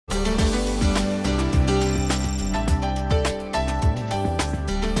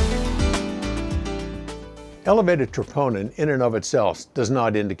Elevated troponin in and of itself does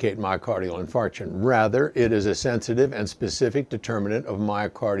not indicate myocardial infarction. Rather, it is a sensitive and specific determinant of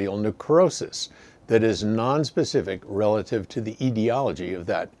myocardial necrosis that is nonspecific relative to the etiology of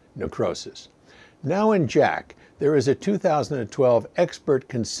that necrosis. Now in JACC, there is a 2012 expert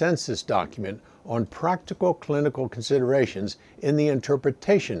consensus document on practical clinical considerations in the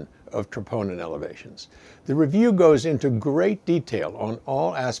interpretation of troponin elevations. The review goes into great detail on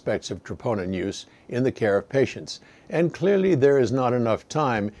all aspects of troponin use in the care of patients, and clearly there is not enough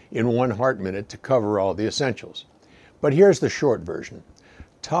time in 1 heart minute to cover all the essentials. But here's the short version.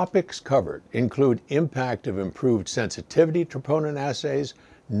 Topics covered include impact of improved sensitivity troponin assays,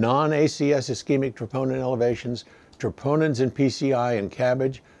 non-ACS ischemic troponin elevations, troponins in PCI and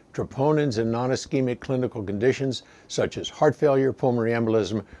CABG, troponins in non-ischemic clinical conditions such as heart failure, pulmonary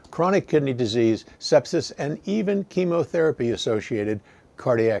embolism, chronic kidney disease, sepsis, and even chemotherapy-associated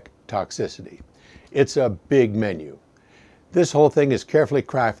cardiac toxicity. It's a big menu. This whole thing is carefully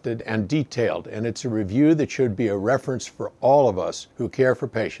crafted and detailed, and it's a review that should be a reference for all of us who care for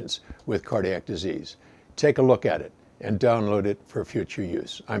patients with cardiac disease. Take a look at it and download it for future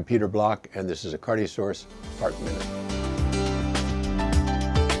use. I'm Peter Block, and this is a CardioSource Heart Minute.